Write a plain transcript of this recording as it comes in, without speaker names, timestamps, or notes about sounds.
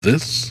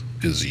This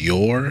is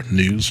your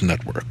news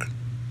network.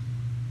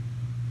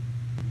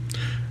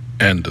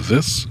 And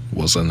this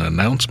was an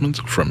announcement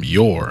from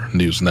your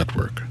news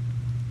network.